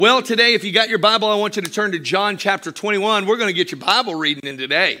Well, today, if you got your Bible, I want you to turn to John chapter 21. We're going to get your Bible reading in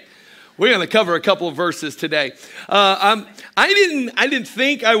today. We're going to cover a couple of verses today. I didn't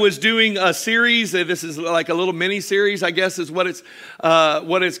think I was doing a series. This is like a little mini series, I guess, is what it's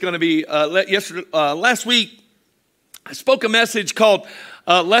going to be. Last week, I spoke a message called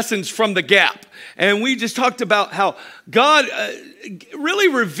Lessons from the Gap. And we just talked about how God really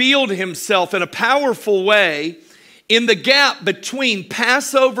revealed himself in a powerful way in the gap between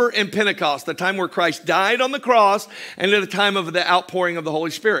Passover and Pentecost, the time where Christ died on the cross and at the time of the outpouring of the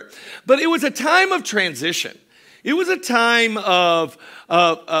Holy Spirit. But it was a time of transition. It was a time of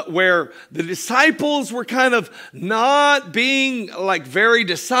where the disciples were kind of not being like very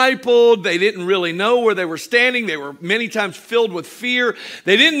discipled. They didn't really know where they were standing. They were many times filled with fear.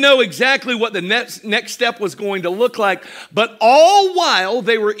 They didn't know exactly what the next step was going to look like. But all while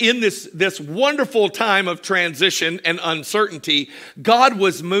they were in this wonderful time of transition and uncertainty, God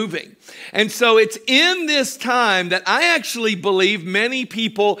was moving. And so it's in this time that I actually believe many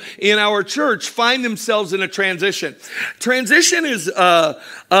people in our church find themselves in a transition. Transition is,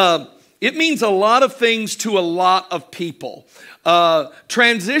 it means a lot of things to a lot of people.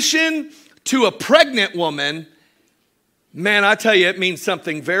 Transition to a pregnant woman, man, I tell you, it means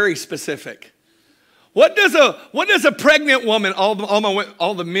something very specific. What does a pregnant woman, all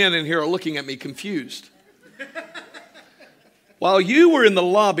the men in here are looking at me confused. While you were in the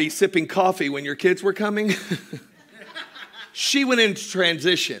lobby sipping coffee when your kids were coming, she went into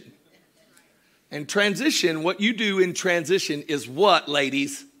transition. And transition, what you do in transition is what,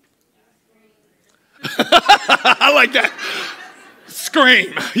 ladies? I like that.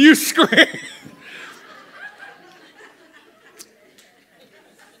 Scream. You scream.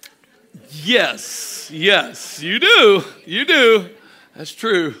 Yes, you do. You do. That's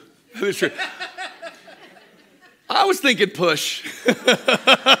true. That is true. I was thinking push.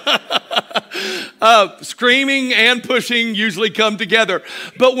 Screaming and pushing usually come together.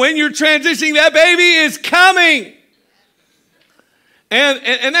 But when you're transitioning, that baby is coming.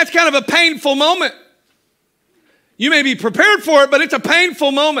 And that's kind of a painful moment. You may be prepared for it, but it's a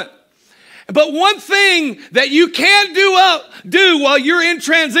painful moment. But one thing that you can't do while you're in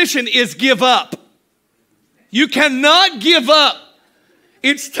transition is give up. You cannot give up.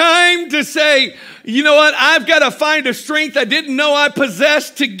 It's time to say, you know what? I've got to find a strength I didn't know I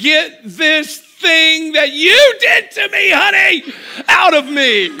possessed to get this thing that you did to me, honey, out of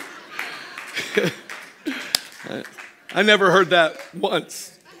me. I never heard that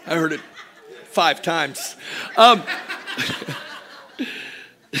once. I heard it 5 times.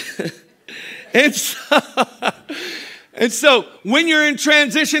 And so when you're in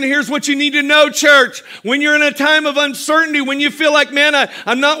transition, here's what you need to know, church. When you're in a time of uncertainty, when you feel like, man,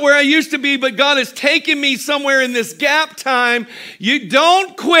 I'm not where I used to be, but God has taken me somewhere in this gap time, you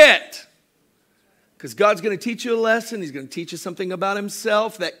don't quit. Because God's going to teach you a lesson. He's going to teach you something about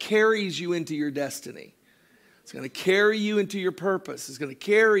himself that carries you into your destiny. It's going to carry you into your purpose. It's going to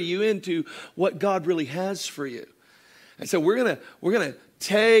carry you into what God really has for you. And so we're going to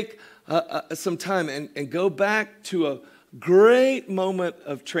take some time and go back to a great moment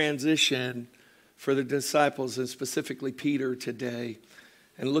of transition for the disciples and specifically Peter today.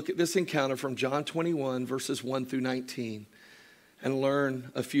 And look at this encounter from John 21 verses 1 through 19 and learn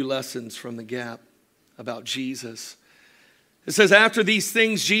a few lessons from the gap about Jesus. It says, after these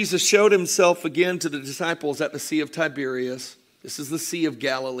things, Jesus showed himself again to the disciples at the Sea of Tiberias. This is the Sea of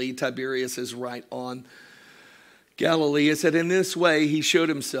Galilee. Tiberias is right on Galilee. It said, in this way he showed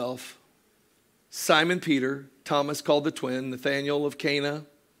himself. Simon Peter, Thomas called the twin, Nathanael of Cana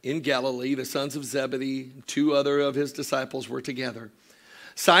in Galilee, the sons of Zebedee, 2 other of his disciples were together.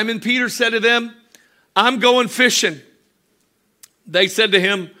 Simon Peter said to them, I'm going fishing. They said to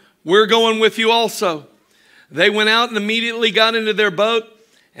him, we're going with you also. They went out and immediately got into their boat,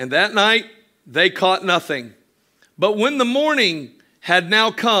 and that night they caught nothing. But when the morning had now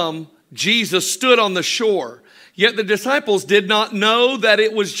come, Jesus stood on the shore. Yet the disciples did not know that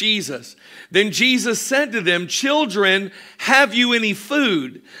it was Jesus. Then Jesus said to them, children, have you any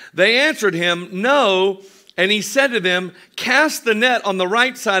food? They answered him, no. And he said to them, cast the net on the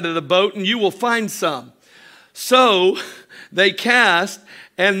right side of the boat and you will find some. So they cast,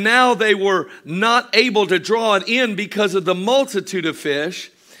 and now they were not able to draw it in because of the multitude of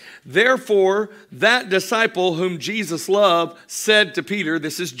fish. Therefore, that disciple whom Jesus loved said to Peter,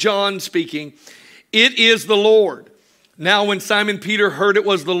 this is John speaking, it is the Lord. Now when Simon Peter heard it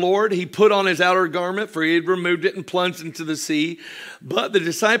was the Lord, he put on his outer garment, for he had removed it and plunged into the sea. But the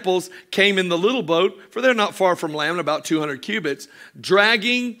disciples came in the little boat, for they're not far from land, about 200 cubits,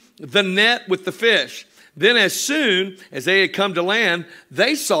 dragging the net with the fish. Then as soon as they had come to land,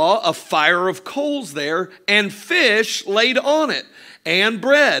 they saw a fire of coals there and fish laid on it and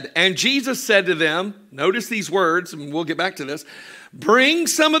bread. And Jesus said to them, notice these words, and we'll get back to this, bring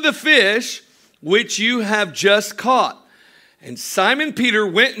some of the fish which you have just caught. And Simon Peter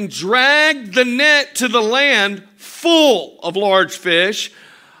went and dragged the net to the land full of large fish,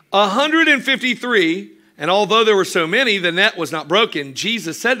 153. And although there were so many, the net was not broken.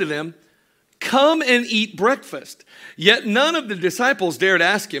 Jesus said to them, come and eat breakfast. Yet none of the disciples dared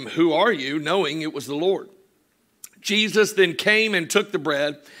ask him, who are you? Knowing it was the Lord. Jesus then came and took the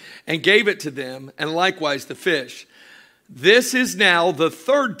bread and gave it to them, and likewise the fish. This is now the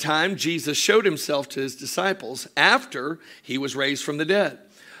third time Jesus showed himself to his disciples after he was raised from the dead.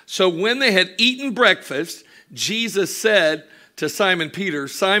 So when they had eaten breakfast, Jesus said to Simon Peter,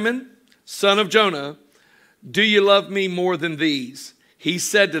 Simon, son of Jonah, do you love me more than these? He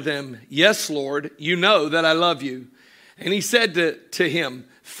said to them, yes, Lord, you know that I love you. And he said to him,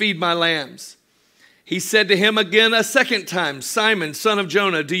 feed my lambs. He said to him again a second time, Simon, son of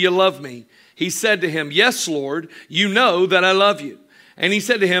Jonah, do you love me? He said to him, yes, Lord, you know that I love you. And he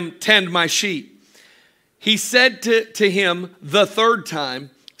said to him, tend my sheep. He said to him the third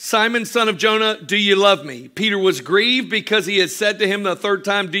time, Simon, son of Jonah, do you love me? Peter was grieved because he had said to him the third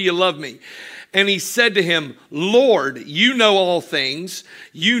time, do you love me? And he said to him, Lord, you know all things.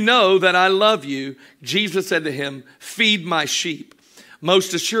 You know that I love you. Jesus said to him, feed my sheep.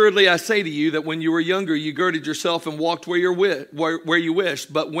 Most assuredly, I say to you that when you were younger, you girded yourself and walked where you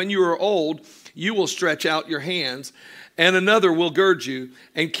wished. But when you are old, you will stretch out your hands, and another will gird you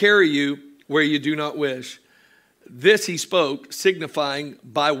and carry you where you do not wish. This he spoke, signifying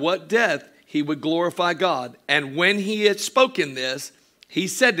by what death he would glorify God. And when he had spoken this, he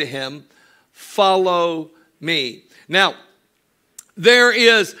said to him, follow me. Now, there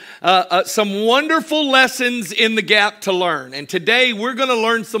is some wonderful lessons in the gap to learn. And today we're going to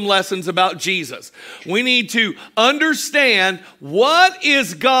learn some lessons about Jesus. We need to understand what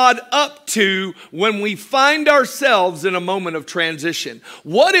is God up to when we find ourselves in a moment of transition.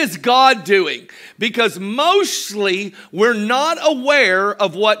 What is God doing? Because mostly we're not aware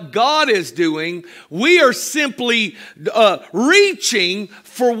of what God is doing. We are simply reaching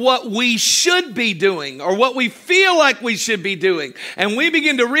for what we should be doing or what we feel like we should be doing. And we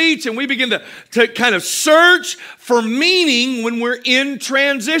begin to reach and we begin to kind of search for meaning when we're in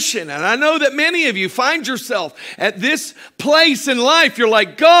transition. And I know that many of you find yourself at this place in life. You're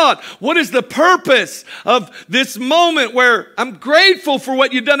like, God, what is the purpose of this moment where I'm grateful for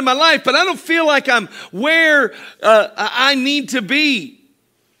what you've done in my life, but I don't feel like I'm where I need to be.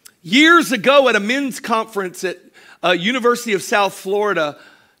 Years ago at a men's conference at University of South Florida,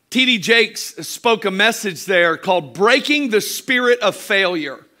 T.D. Jakes spoke a message there called Breaking the Spirit of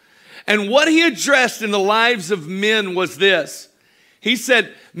Failure. And what he addressed in the lives of men was this. He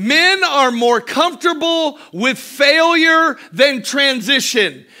said, men are more comfortable with failure than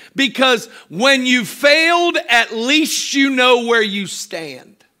transition because when you failed, at least you know where you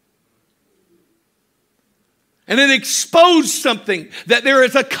stand. And it exposed something, that there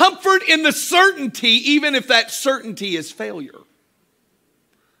is a comfort in the certainty, even if that certainty is failure.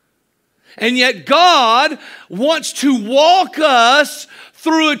 And yet God wants to walk us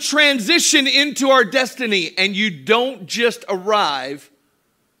through a transition into our destiny. And you don't just arrive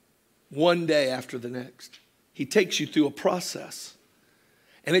one day after the next. He takes you through a process.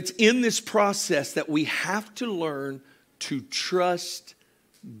 And it's in this process that we have to learn to trust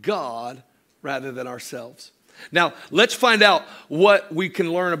God rather than ourselves. Now, let's find out what we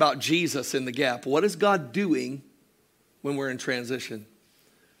can learn about Jesus in the gap. What is God doing when we're in transition?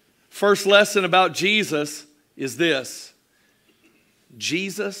 First lesson about Jesus is this.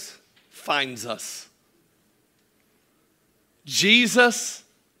 Jesus finds us. Jesus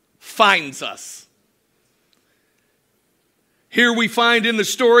finds us. Here we find in the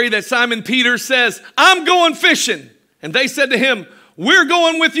story that Simon Peter says, I'm going fishing. And they said to him, we're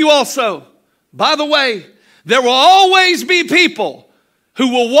going with you also. By the way, there will always be people who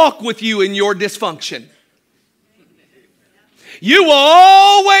will walk with you in your dysfunction. You will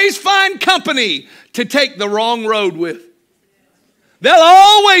always find company to take the wrong road with. There'll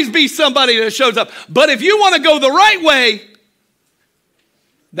always be somebody that shows up. But if you want to go the right way,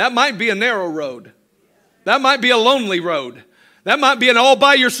 that might be a narrow road. That might be a lonely road. That might be an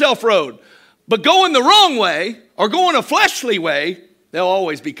all-by-yourself road. But going the wrong way or going a fleshly way, there'll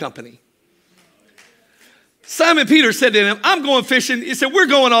always be company. Simon Peter said to him, I'm going fishing. He said, we're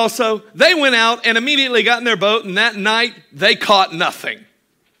going also. They went out and immediately got in their boat, and that night they caught nothing.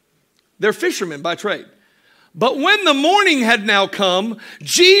 They're fishermen by trade. But when the morning had now come,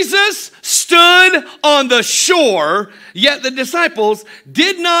 Jesus stood on the shore, yet the disciples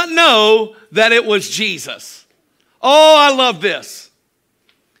did not know that it was Jesus. Oh, I love this.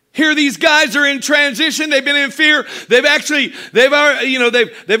 Here these guys are in transition. They've been in fear. They've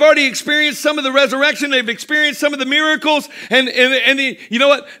already experienced some of the resurrection. They've experienced some of the miracles. And you know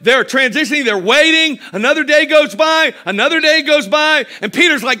what? They're transitioning. They're waiting. Another day goes by. Another day goes by. And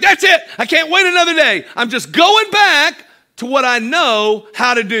Peter's like, that's it. I can't wait another day. I'm just going back to what I know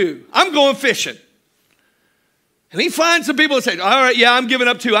how to do. I'm going fishing. And he finds some people and says, all right, yeah, I'm giving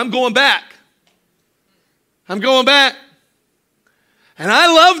up too. I'm going back. I'm going back. And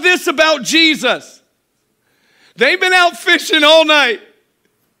I love this about Jesus. They've been out fishing all night.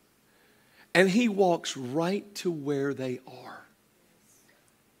 And he walks right to where they are.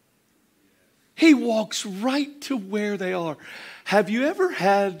 He walks right to where they are. Have you ever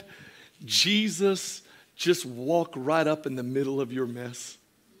had Jesus just walk right up in the middle of your mess?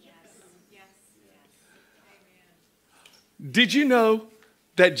 Yes. Yes. Amen. Did you know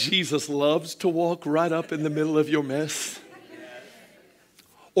that Jesus loves to walk right up in the middle of your mess?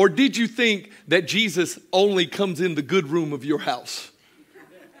 Or did you think that Jesus only comes in the good room of your house?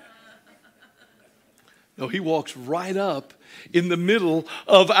 No, he walks right up in the middle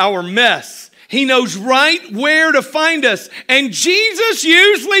of our mess. He knows right where to find us. And Jesus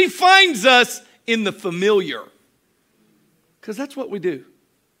usually finds us in the familiar. Because that's what we do.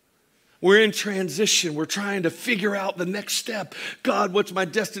 We're in transition. We're trying to figure out the next step. God, what's my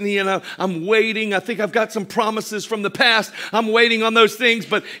destiny? And I'm waiting. I think I've got some promises from the past. I'm waiting on those things,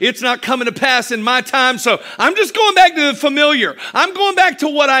 but it's not coming to pass in my time. So I'm just going back to the familiar. I'm going back to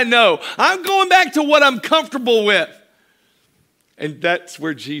what I know. I'm going back to what I'm comfortable with. And that's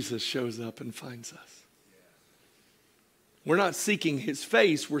where Jesus shows up and finds us. We're not seeking his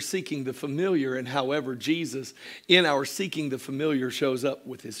face. We're seeking the familiar. And however, Jesus, in our seeking the familiar, shows up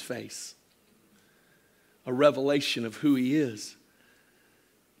with his face. A revelation of who he is.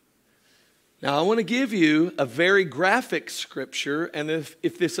 Now, I want to give you a very graphic scripture. And if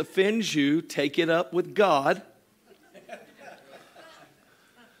this offends you, take it up with God.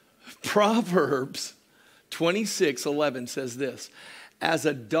 Proverbs 26:11 says this. As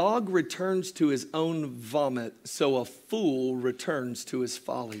a dog returns to his own vomit, so a fool returns to his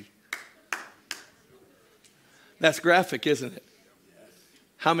folly. That's graphic, isn't it?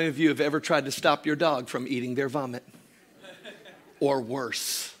 How many of you have ever tried to stop your dog from eating their vomit? Or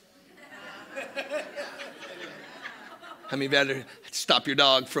worse? How many of you have ever stop your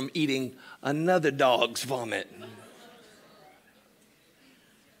dog from eating another dog's vomit?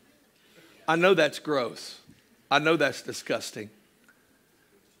 I know that's gross. I know that's disgusting.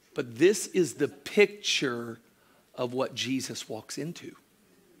 But this is the picture of what Jesus walks into.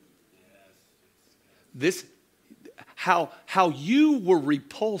 This, how you were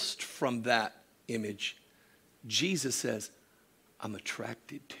repulsed from that image, Jesus says, I'm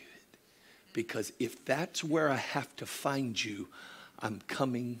attracted to it. Because if that's where I have to find you, I'm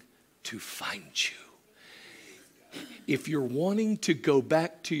coming to find you. If you're wanting to go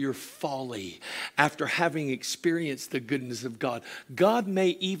back to your folly after having experienced the goodness of God, God may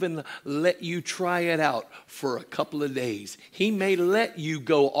even let you try it out for a couple of days. He may let you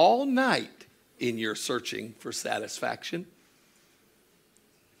go all night in your searching for satisfaction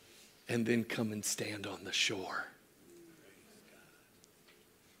and then come and stand on the shore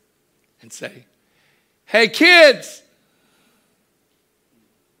and say, hey kids,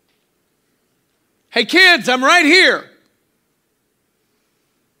 I'm right here.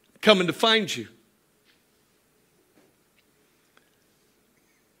 Coming to find you.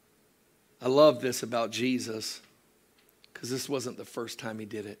 I love this about Jesus because this wasn't the first time he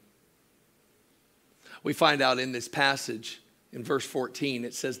did it. We find out in this passage in verse 14,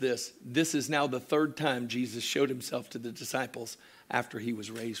 it says this. This is now the third time Jesus showed himself to the disciples after he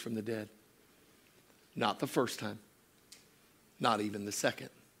was raised from the dead. Not the first time. Not even the second.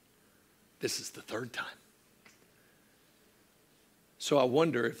 This is the third time. So I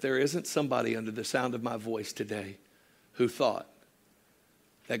wonder if there isn't somebody under the sound of my voice today who thought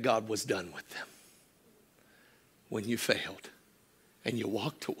that God was done with them when you failed and you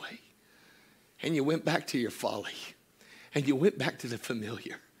walked away and you went back to your folly and you went back to the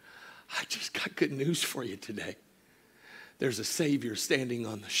familiar. I just got good news for you today. There's a Savior standing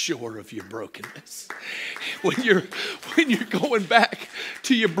on the shore of your brokenness. When you're going back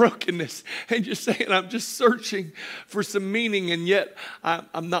to your brokenness and you're saying, I'm just searching for some meaning and yet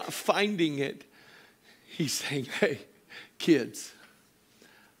I'm not finding it. He's saying, hey, kids,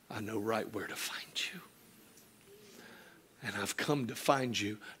 I know right where to find you. And I've come to find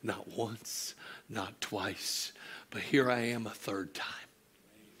you not once, not twice, but here I am a third time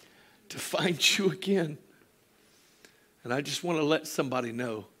to find you again. And I just want to let somebody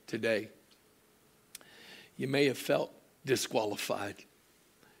know today, you may have felt disqualified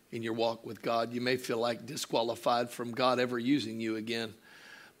in your walk with God. You may feel like disqualified from God ever using you again.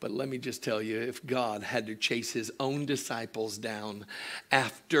 But let me just tell you, if God had to chase his own disciples down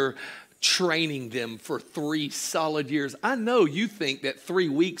after training them for 3 solid years, I know you think that 3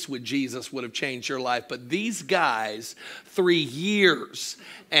 weeks with Jesus would have changed your life, but these guys, 3 years,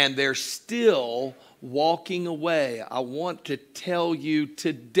 and they're still walking away. I want to tell you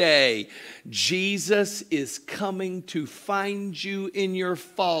today, Jesus is coming to find you in your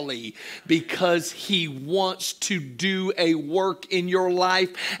folly because he wants to do a work in your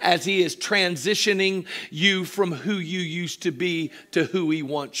life as he is transitioning you from who you used to be to who he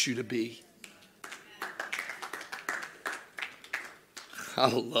wants you to be. I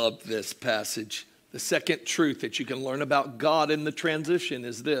love this passage. The second truth that you can learn about God in the transition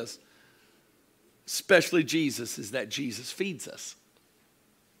is this. Especially Jesus, is that Jesus feeds us.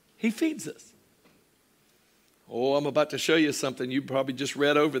 He feeds us. Oh, I'm about to show you something. You probably just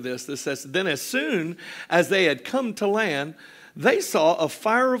read over this. This says, then as soon as they had come to land, they saw a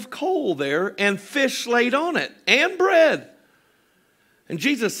fire of coal there and fish laid on it and bread. And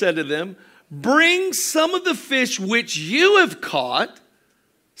Jesus said to them, bring some of the fish which you have caught.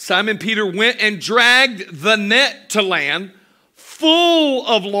 Simon Peter went and dragged the net to land full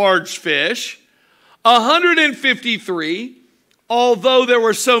of large fish. 153, although there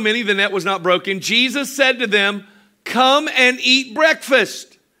were so many, the net was not broken. Jesus said to them, come and eat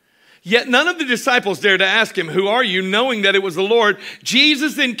breakfast. Yet none of the disciples dared to ask him, who are you, knowing that it was the Lord.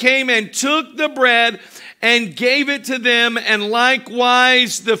 Jesus then came and took the bread and gave it to them, and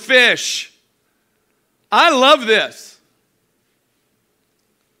likewise the fish. I love this.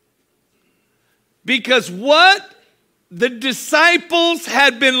 Because what the disciples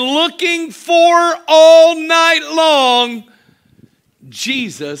had been looking for all night long,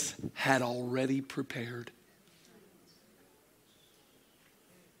 Jesus had already prepared.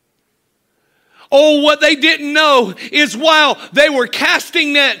 Oh, what they didn't know is while they were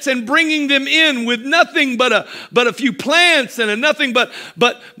casting nets and bringing them in with nothing but a few plants and nothing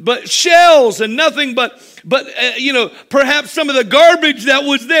but shells and nothing but perhaps some of the garbage that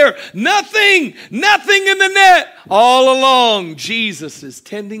was there. Nothing in the net. All along, Jesus is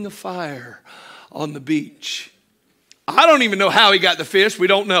tending a fire on the beach. I don't even know how he got the fish. We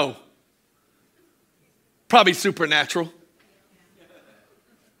don't know. Probably supernatural.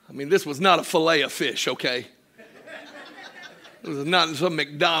 I mean, this was not a fillet of fish, okay? This was not some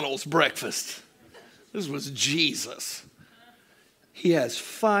McDonald's breakfast. This was Jesus. He has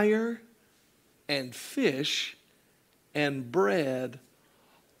fire and fish and bread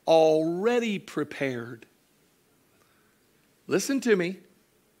already prepared. Listen to me.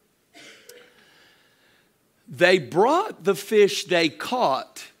 They brought the fish they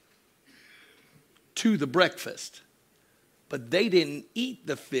caught to the breakfast, but they didn't eat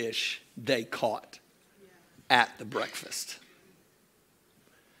the fish they caught at the breakfast.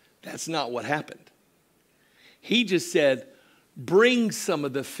 That's not what happened. He just said, bring some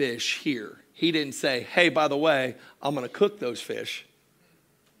of the fish here. He didn't say, hey, by the way, I'm going to cook those fish.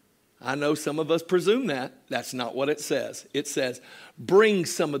 I know some of us presume that. That's not what it says. It says, bring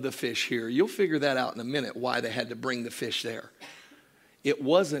some of the fish here. You'll figure that out in a minute, why they had to bring the fish there. It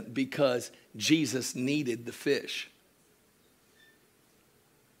wasn't because Jesus needed the fish.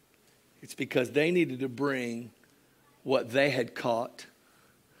 It's because they needed to bring what they had caught,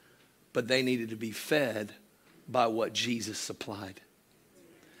 but they needed to be fed by what Jesus supplied.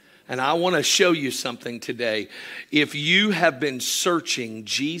 And I want to show you something today. If you have been searching,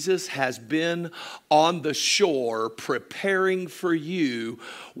 Jesus has been on the shore preparing for you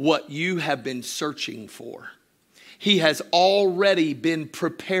what you have been searching for. He has already been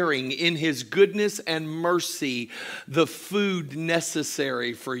preparing in his goodness and mercy the food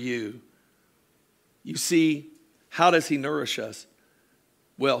necessary for you. You see, how does he nourish us?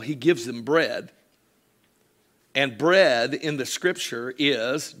 Well, he gives them bread. And bread in the scripture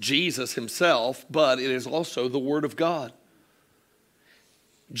is Jesus himself, but it is also the word of God.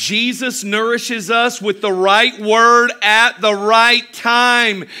 Jesus nourishes us with the right word at the right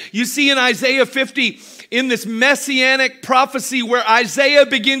time. You see, in Isaiah 50, in this messianic prophecy where Isaiah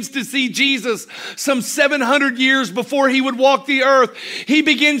begins to see Jesus some 700 years before he would walk the earth. He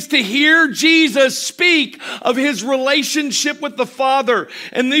begins to hear Jesus speak of his relationship with the Father.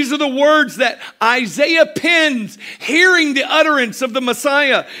 And these are the words that Isaiah pens, hearing the utterance of the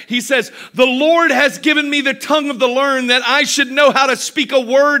Messiah. He says, "The Lord has given me the tongue of the learned, that I should know how to speak a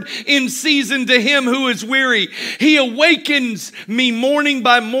word in season to him who is weary. He awakens me morning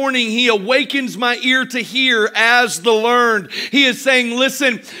by morning. He awakens my ear to hear as the learned." He is saying,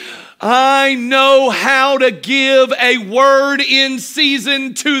 listen, I know how to give a word in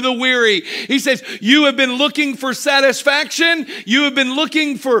season to the weary. He says, you have been looking for satisfaction. You have been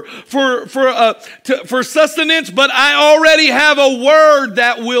looking for sustenance, but I already have a word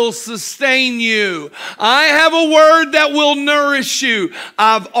that will sustain you. I have a word that will nourish you.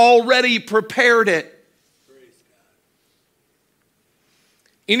 I've already prepared it.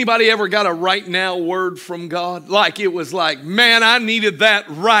 Anybody ever got a right now word from God? Like it was like, man, I needed that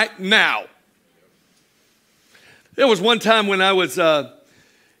right now. There was one time when I was,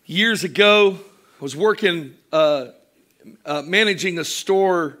 years ago, I was working, managing a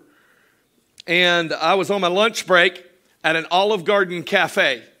store, and I was on my lunch break at an Olive Garden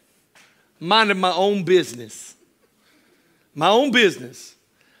cafe, minding my own business. My own business.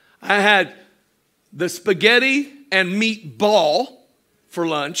 I had the spaghetti and meatball for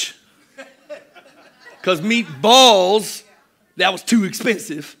lunch, because meatballs, that was too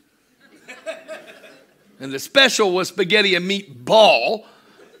expensive. And the special was spaghetti and meatball.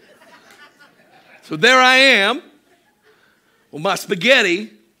 So there I am with my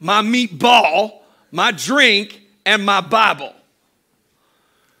spaghetti, my meatball, my drink, and my Bible.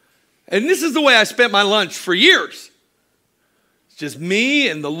 And this is the way I spent my lunch for years. It's just me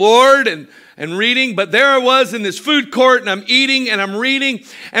and the Lord and reading. But there I was in this food court, and I'm eating and I'm reading.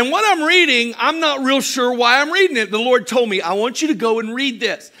 And what I'm reading, I'm not real sure why I'm reading it. The Lord told me, I want you to go and read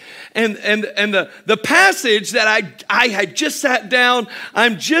this. And the passage that I had just sat down,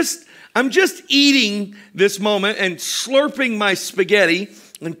 I'm just eating this moment and slurping my spaghetti,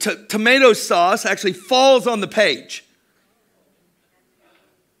 and tomato sauce actually falls on the page.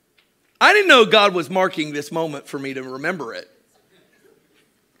 I didn't know God was marking this moment for me to remember it.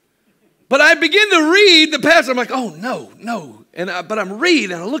 But I begin to read the passage. I'm like, oh, no. But I'm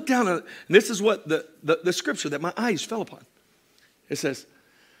reading, and I look down, and this is what the scripture that my eyes fell upon. It says,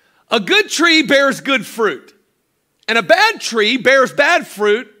 a good tree bears good fruit, and a bad tree bears bad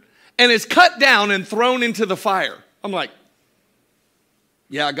fruit and is cut down and thrown into the fire. I'm like,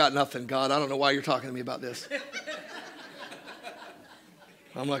 yeah, I got nothing, God. I don't know why you're talking to me about this.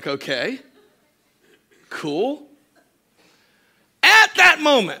 I'm like, okay, cool. At that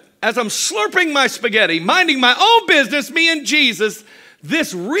moment, as I'm slurping my spaghetti, minding my own business, me and Jesus,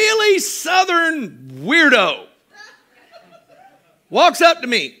 this really southern weirdo walks up to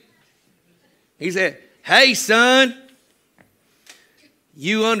me. He said, hey, son,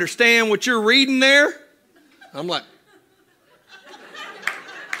 you understand what you're reading there? I'm like,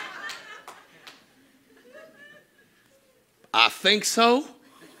 I think so.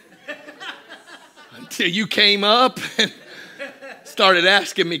 Until you came up and started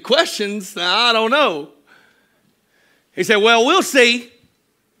asking me questions. I don't know. He said, well, we'll see.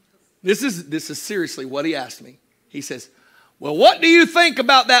 This is seriously what he asked me. He says, well, what do you think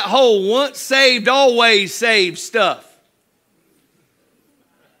about that whole once saved, always saved stuff?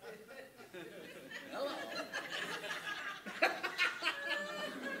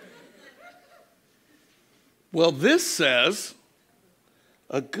 Well, this says,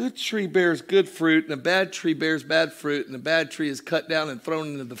 a good tree bears good fruit, and a bad tree bears bad fruit, and the bad tree is cut down and thrown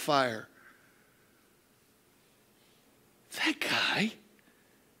into the fire. That guy,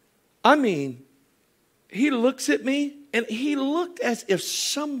 I mean, he looks at me, and he looked as if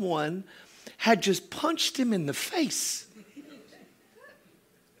someone had just punched him in the face.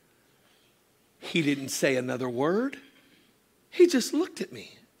 He didn't say another word. He just looked at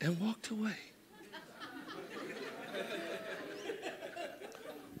me and walked away.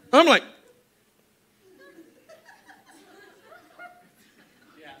 I'm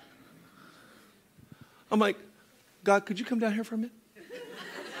like, God, could you come down here for a minute?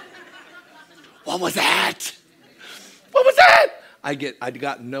 What was that? What was that? I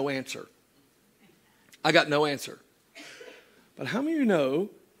got no answer. I got no answer. But how many of you know,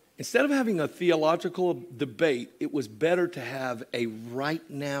 instead of having a theological debate, it was better to have a right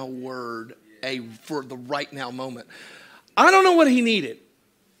now word, for the right now moment. I don't know what he needed.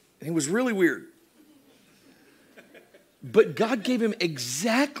 And it was really weird. But God gave him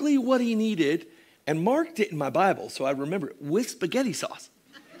exactly what he needed and marked it in my Bible, so I remember it, with spaghetti sauce.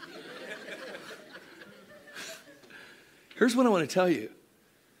 Here's what I want to tell you.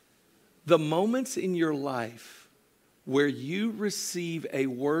 The moments in your life where you receive a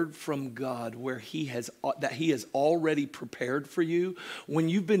word from God that he has already prepared for you, when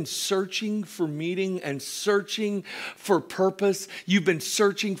you've been searching for meaning and searching for purpose, you've been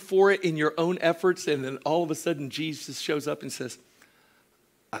searching for it in your own efforts, and then all of a sudden Jesus shows up and says,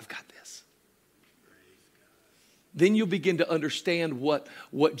 I've got this. Then you'll begin to understand what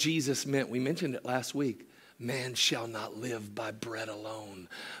Jesus meant. We mentioned it last week. Man shall not live by bread alone,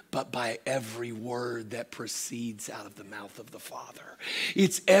 but by every word that proceeds out of the mouth of the Father.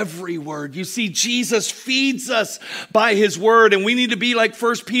 It's every word. You see, Jesus feeds us by his word, and we need to be like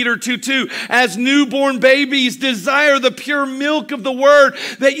 1 Peter 2:2. As newborn babies, desire the pure milk of the word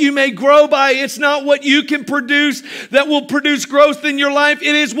that you may grow by. It's not what you can produce that will produce growth in your life.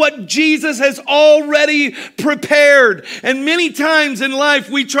 It is what Jesus has already prepared. And many times in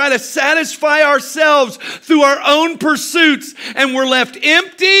life, we try to satisfy ourselves through our own pursuits, and we're left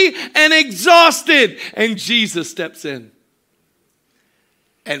empty and exhausted. And Jesus steps in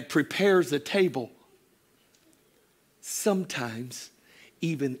and prepares a table, sometimes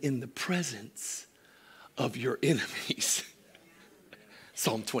even in the presence of your enemies.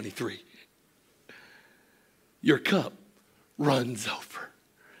 Psalm 23. Your cup runs over.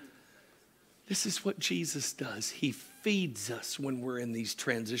 This is what Jesus does. He feeds us when we're in these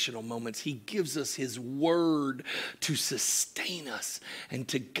transitional moments. He gives us his word to sustain us and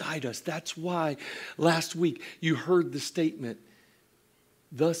to guide us. That's why last week you heard the statement,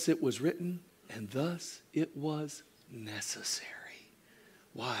 thus it was written and thus it was necessary.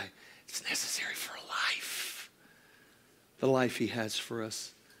 Why? It's necessary for life. The life he has for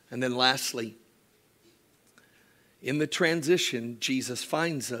us. And then lastly, in the transition, Jesus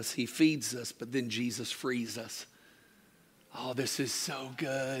finds us, he feeds us, but then Jesus frees us. Oh, this is so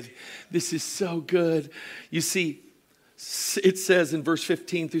good. This is so good. You see, it says in verse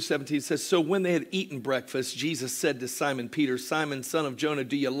 15 through 17, it says, so when they had eaten breakfast, Jesus said to Simon Peter, Simon, son of Jonah,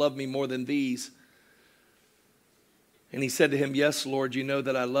 do you love me more than these? And he said to him, yes, Lord, you know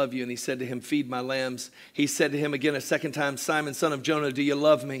that I love you. And he said to him, feed my lambs. He said to him again a second time, Simon, son of Jonah, do you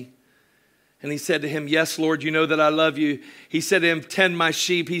love me? And he said to him, yes, Lord, you know that I love you. He said to him, tend my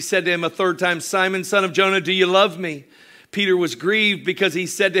sheep. He said to him a third time, Simon, son of Jonah, do you love me? Peter was grieved because he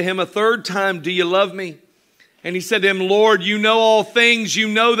said to him a third time, do you love me? And he said to him, Lord, you know all things. You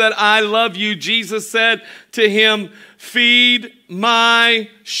know that I love you. Jesus said to him, feed my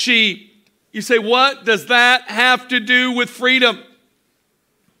sheep. You say, what does that have to do with freedom?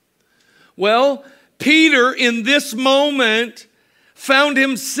 Well, Peter in this moment found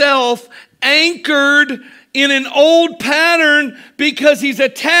himself anchored in an old pattern because he's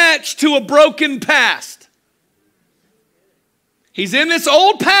attached to a broken past. He's in this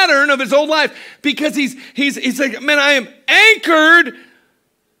old pattern of his old life because he's like, man, I am anchored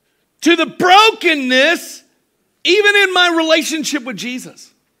to the brokenness even in my relationship with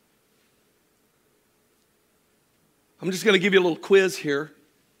Jesus. I'm just going to give you a little quiz here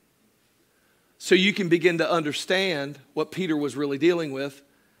so you can begin to understand what Peter was really dealing with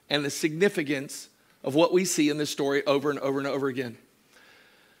and the significance of what we see in this story over and over and over again.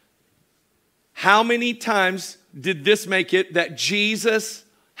 How many times did this make it that Jesus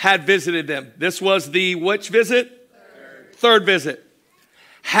had visited them? This was the which visit? Third visit.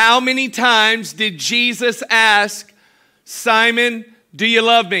 How many times did Jesus ask, Simon, do you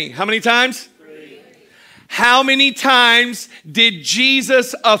love me? How many times? 3. How many times did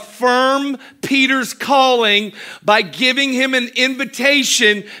Jesus affirm Peter's calling by giving him an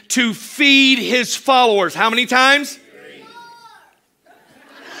invitation to feed his followers? How many times? 3.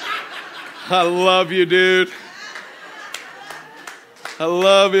 I love you, dude. I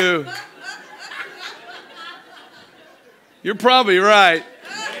love you. You're probably right.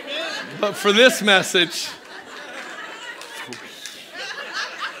 But for this message,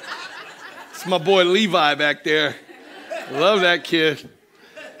 it's my boy Levi back there. I love that kid.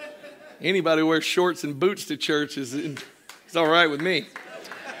 Anybody who wears shorts and boots to church is all right with me.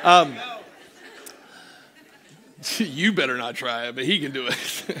 You better not try it, but he can do it.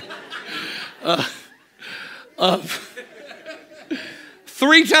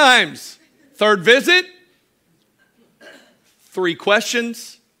 3 times. Third visit, 3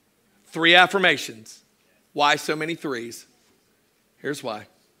 questions, 3 affirmations. Why so many 3s? Here's why.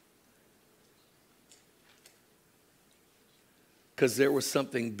 Because there was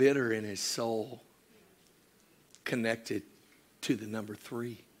something bitter in his soul connected to the number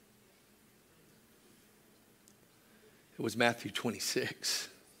 3. It was Matthew 26,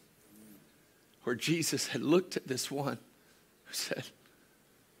 where Jesus had looked at this one who said,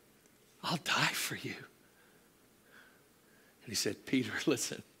 I'll die for you. And he said, Peter,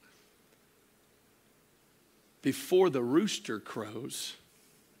 listen, before the rooster crows,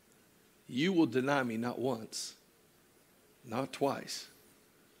 you will deny me not once, not twice,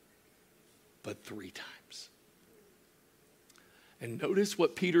 but 3 times. And notice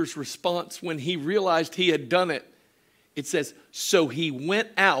what Peter's response when he realized he had done it. It says, so he went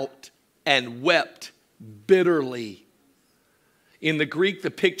out and wept bitterly. In the Greek,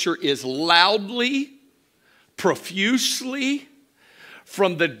 the picture is loudly, profusely,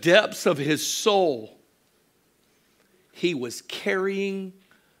 from the depths of his soul. He was carrying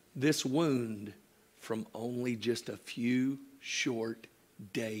this wound from only just a few short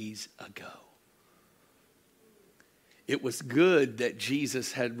days ago. It was good that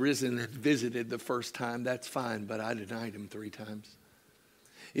Jesus had risen and visited the first time. That's fine, but I denied him 3 times.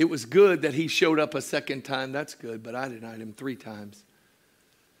 It was good that he showed up a second time. That's good, but I denied him 3 times.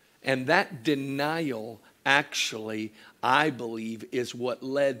 And that denial actually, I believe, is what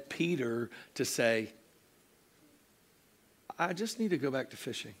led Peter to say, I just need to go back to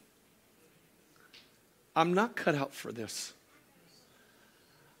fishing. I'm not cut out for this.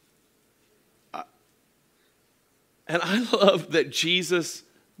 And I love that Jesus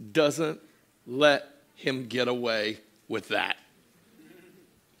doesn't let him get away with that.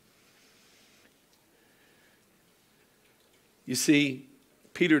 You see,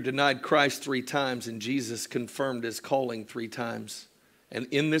 Peter denied Christ 3 times, and Jesus confirmed his calling 3 times. And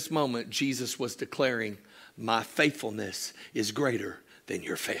in this moment, Jesus was declaring, my faithfulness is greater than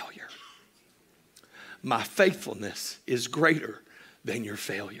your failure. My faithfulness is greater than your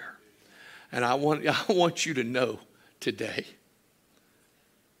failure. And I want you to know today,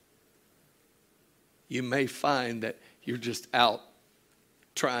 you may find that you're just out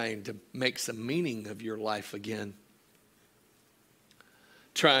trying to make some meaning of your life again.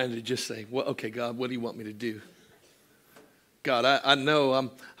 Trying to just say, well, okay, God, what do you want me to do? God, I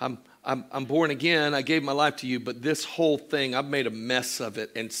know I'm born again. I gave my life to you, but this whole thing, I've made a mess of it.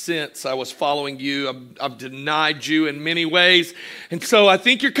 And since I was following you, I've denied you in many ways. And so I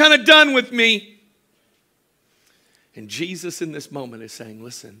think you're kind of done with me. And Jesus in this moment is saying,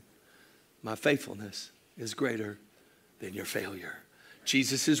 listen, my faithfulness is greater than your failure.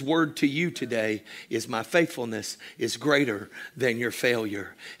 Jesus' word to you today is my faithfulness is greater than your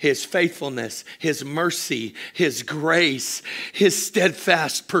failure. His faithfulness, his mercy, his grace, his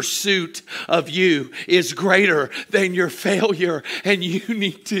steadfast pursuit of you is greater than your failure. And you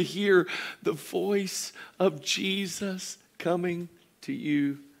need to hear the voice of Jesus coming to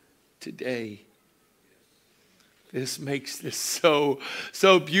you today. This makes this so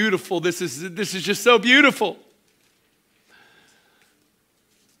beautiful. This is just so beautiful.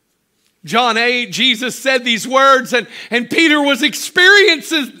 John 8, Jesus said these words, and Peter was experiencing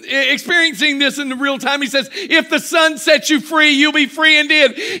this in the real time. He says, if the Son sets you free, you'll be free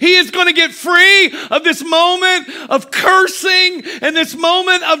indeed. He is going to get free of this moment of cursing and this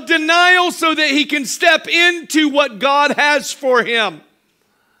moment of denial so that he can step into what God has for him.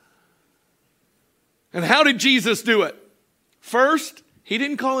 And how did Jesus do it? First, he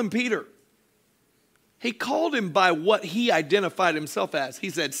didn't call him Peter. He called him by what he identified himself as. He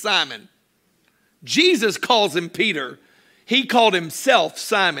said, Simon. Jesus calls him Peter. He called himself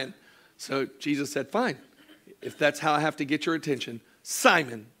Simon. So Jesus said, fine, if that's how I have to get your attention,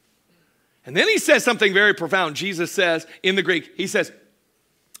 Simon. And then he says something very profound. Jesus says in the Greek, he says,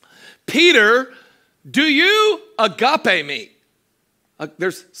 Peter, do you agape me?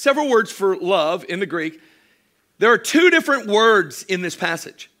 There's several words for love in the Greek. There are 2 different words in this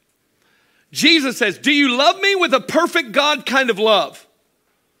passage. Jesus says, do you love me with a perfect God kind of love?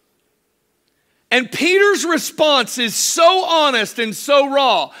 And Peter's response is so honest and so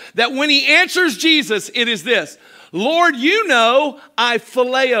raw that when he answers Jesus, it is this, Lord, you know I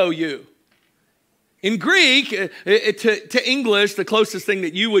phileo you. In Greek, to English, the closest thing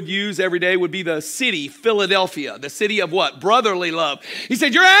that you would use every day would be the city, Philadelphia, the city of what? Brotherly love. He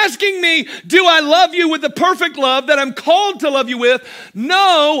said, you're asking me, do I love you with the perfect love that I'm called to love you with?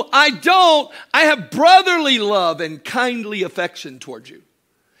 No, I don't. I have brotherly love and kindly affection towards you.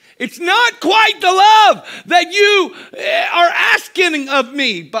 It's not quite the love that you are asking of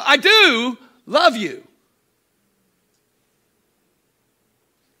me, but I do love you.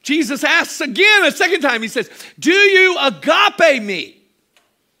 Jesus asks again a second time. He says, do you agape me?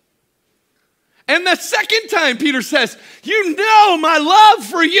 And the second time Peter says, you know my love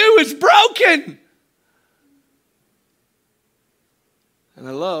for you is broken. And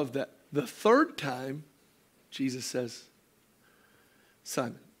I love that the third time Jesus says,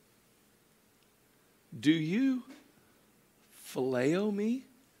 Simon, do you phileo me?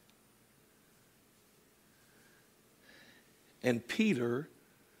 And Peter,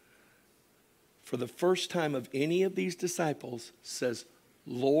 for the first time of any of these disciples, says,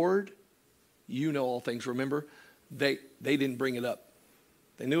 Lord, you know all things. Remember, they didn't bring it up.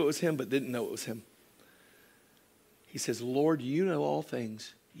 They knew it was him, but didn't know it was him. He says, Lord, you know all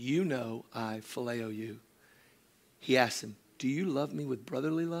things. You know I phileo you. He asks him, do you love me with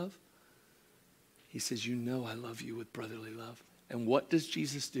brotherly love? He says, you know I love you with brotherly love. And what does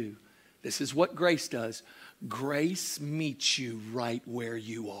Jesus do? This is what grace does. Grace meets you right where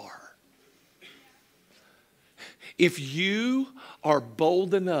you are. If you are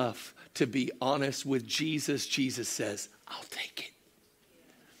bold enough to be honest with Jesus, Jesus says, I'll take it.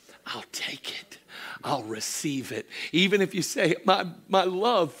 I'll take it. I'll receive it. Even if you say, my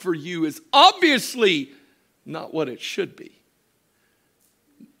love for you is obviously not what it should be.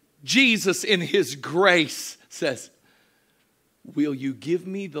 Jesus in his grace says, will you give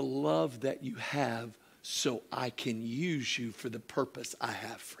me the love that you have so I can use you for the purpose I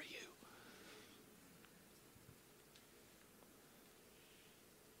have for you?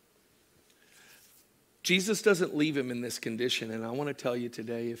 Jesus doesn't leave him in this condition. And I want to tell you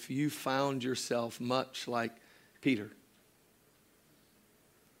today, if you found yourself much like Peter,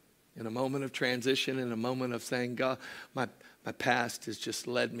 in a moment of transition, in a moment of saying, God, my past has just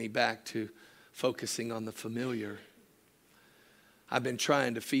led me back to focusing on the familiar. I've been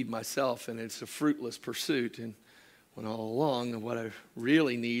trying to feed myself, and it's a fruitless pursuit. And when all along, what I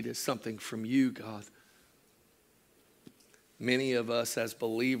really need is something from you, God. Many of us as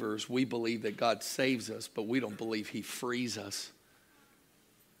believers, we believe that God saves us, but we don't believe he frees us.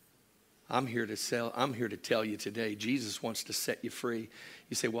 I'm here to tell you today, Jesus wants to set you free.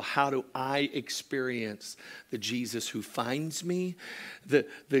 You say, well, how do I experience the Jesus who finds me,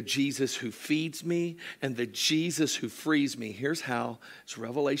 the Jesus who feeds me, and the Jesus who frees me? Here's how. It's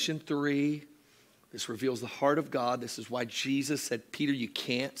Revelation 3. This reveals the heart of God. This is why Jesus said, Peter, you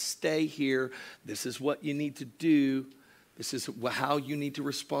can't stay here. This is what you need to do. This is how you need to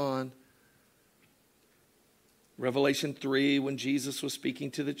respond. Revelation 3, when Jesus was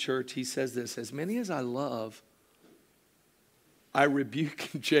speaking to the church, he says this, as many as I love, I rebuke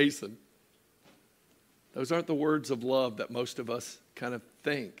and chasten. Those aren't the words of love that most of us kind of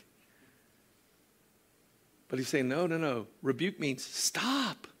think. But he's saying, no. Rebuke means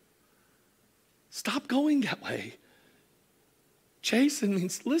stop. Stop going that way. Chasten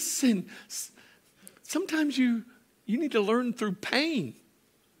means listen. Sometimes you need to learn through pain.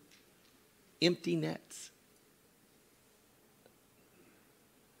 Empty nets.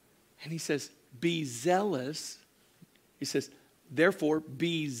 And he says, be zealous. He says, therefore,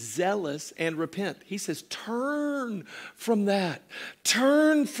 be zealous and repent. He says, turn from that.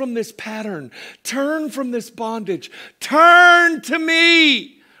 Turn from this pattern. Turn from this bondage. Turn to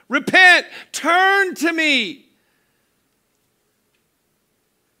me. Repent. Turn to me.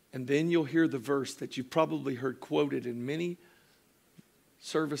 And then you'll hear the verse that you've probably heard quoted in many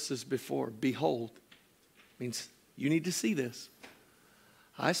services before. Behold, means you need to see this.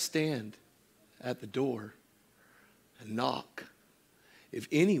 I stand at the door and knock. If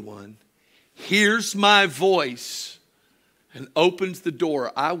anyone hears my voice and opens the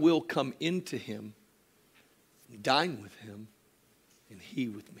door, I will come into him, dine with him, and he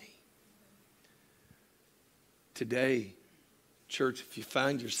with me. Today, church, if you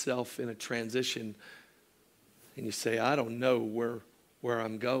find yourself in a transition and you say, I don't know where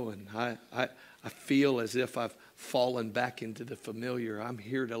I'm going. I feel as if I've fallen back into the familiar. I'm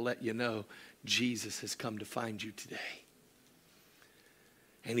here to let you know Jesus has come to find you today.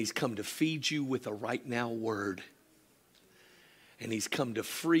 And he's come to feed you with a right now word. And he's come to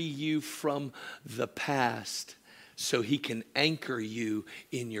free you from the past so he can anchor you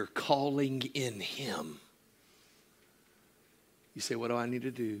in your calling in him. You say, what do I need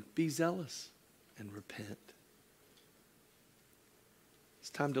to do? Be zealous and repent. It's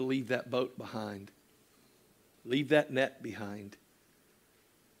time to leave that boat behind. Leave that net behind.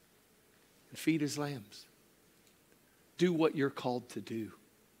 And feed his lambs. Do what you're called to do.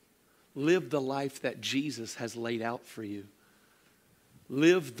 Live the life that Jesus has laid out for you.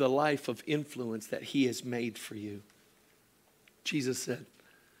 Live the life of influence that he has made for you. Jesus said,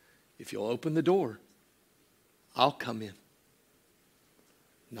 if you'll open the door, I'll come in.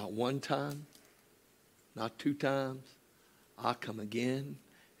 Not one time, not two times. I'll come again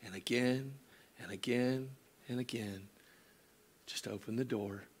and again and again and again. Just open the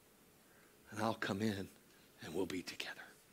door and I'll come in and we'll be together.